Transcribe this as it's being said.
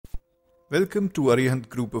Welcome to Arihant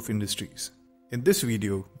Group of Industries. In this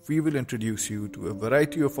video, we will introduce you to a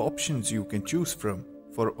variety of options you can choose from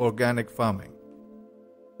for organic farming.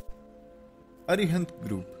 Arihant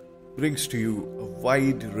Group brings to you a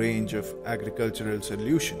wide range of agricultural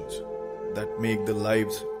solutions that make the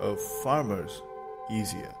lives of farmers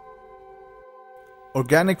easier.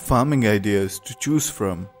 Organic farming ideas to choose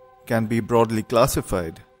from can be broadly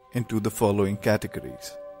classified into the following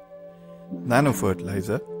categories: Nano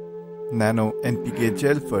Fertilizer, Nano NPK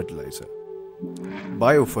Gel Fertilizer,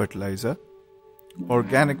 Biofertilizer,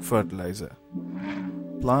 Organic Fertilizer,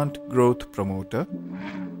 Plant Growth Promoter,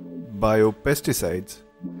 Pesticides,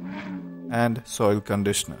 and Soil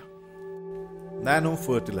Conditioner. Nano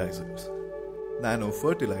Fertilizers. Nano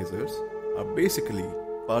fertilizers are basically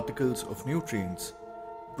particles of nutrients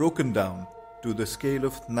broken down to the scale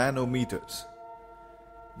of nanometers.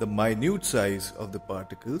 The minute size of the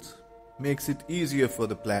particles makes it easier for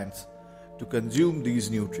the plants to consume these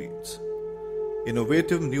nutrients.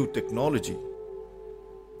 Innovative new technology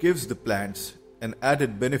gives the plants an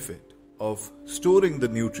added benefit of storing the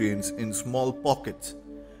nutrients in small pockets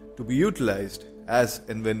to be utilized as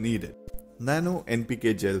and when needed. Nano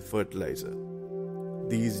NPK Gel Fertilizer.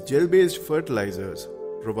 These gel-based fertilizers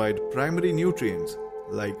provide primary nutrients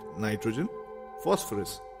like nitrogen,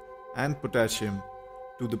 phosphorus, and potassium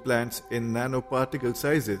to the plants in nanoparticle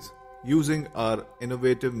sizes using our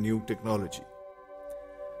innovative new technology.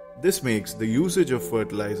 This makes the usage of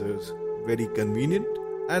fertilizers very convenient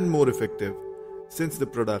and more effective since the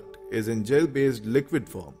product is in gel-based liquid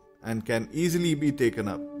form and can easily be taken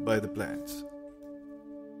up by the plants.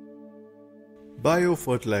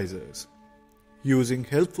 Biofertilizers. Using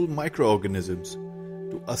helpful microorganisms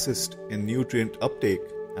to assist in nutrient uptake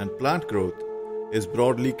and plant growth is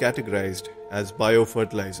broadly categorized as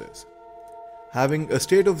biofertilizers. Having a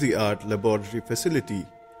state-of-the-art laboratory facility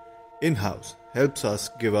in-house helps us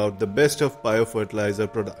give out the best of biofertilizer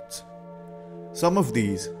products. Some of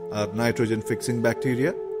these are nitrogen-fixing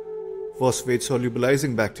bacteria,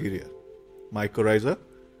 phosphate-solubilizing bacteria, mycorrhiza,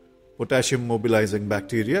 potassium-mobilizing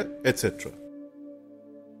bacteria, etc.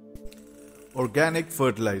 Organic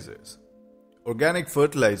fertilizers. Organic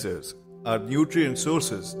fertilizers are nutrient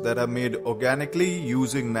sources that are made organically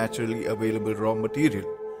using naturally available raw material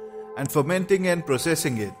and fermenting and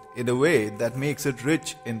processing it in a way that makes it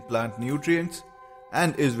rich in plant nutrients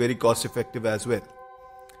and is very cost effective as well.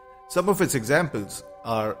 Some of its examples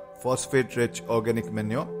are phosphate-rich organic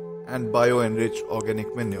manure and bio-enriched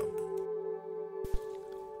organic manure.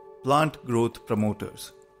 Plant growth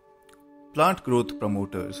promoters. Plant growth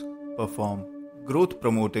promoters perform growth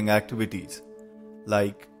promoting activities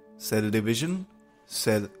like cell division,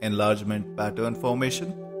 cell enlargement pattern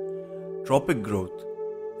formation, tropic growth,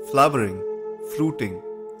 flowering, fruiting,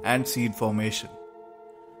 and seed formation.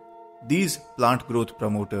 These plant growth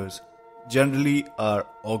promoters generally are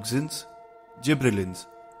auxins, gibberellins,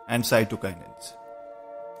 and cytokinins.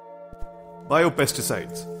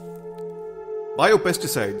 Biopesticides.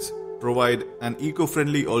 Biopesticides provide an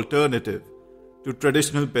eco-friendly alternative to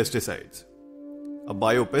traditional pesticides. A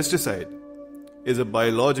biopesticide is a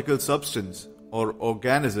biological substance or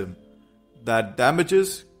organism that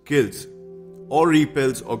damages, kills, or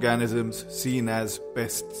repels organisms seen as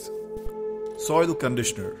pests. Soil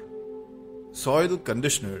conditioner. Soil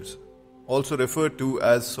conditioners, also referred to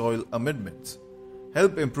as soil amendments,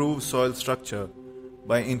 help improve soil structure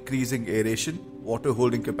by increasing aeration, water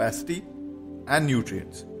holding capacity, and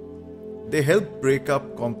nutrients. They help break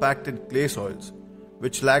up compacted clay soils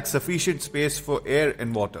which lack sufficient space for air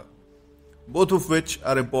and water, both of which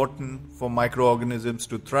are important for microorganisms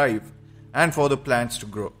to thrive and for the plants to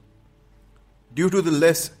grow. Due to the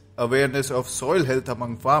less awareness of soil health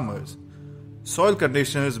among farmers, soil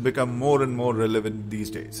conditioners become more and more relevant these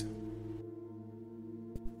days.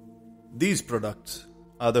 These products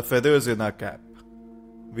are the feathers in our cap.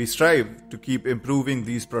 We strive to keep improving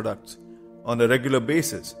these products on a regular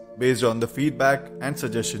basis based on the feedback and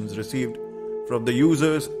suggestions received from the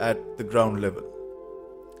users at the ground level.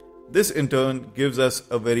 This in turn gives us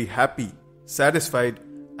a very happy, satisfied,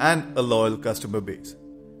 and a loyal customer base.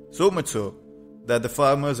 So much so that the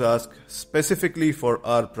farmers ask specifically for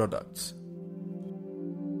our products.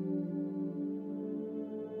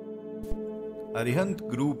 Arihant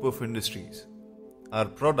Group of Industries. Our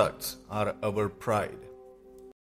products are our pride.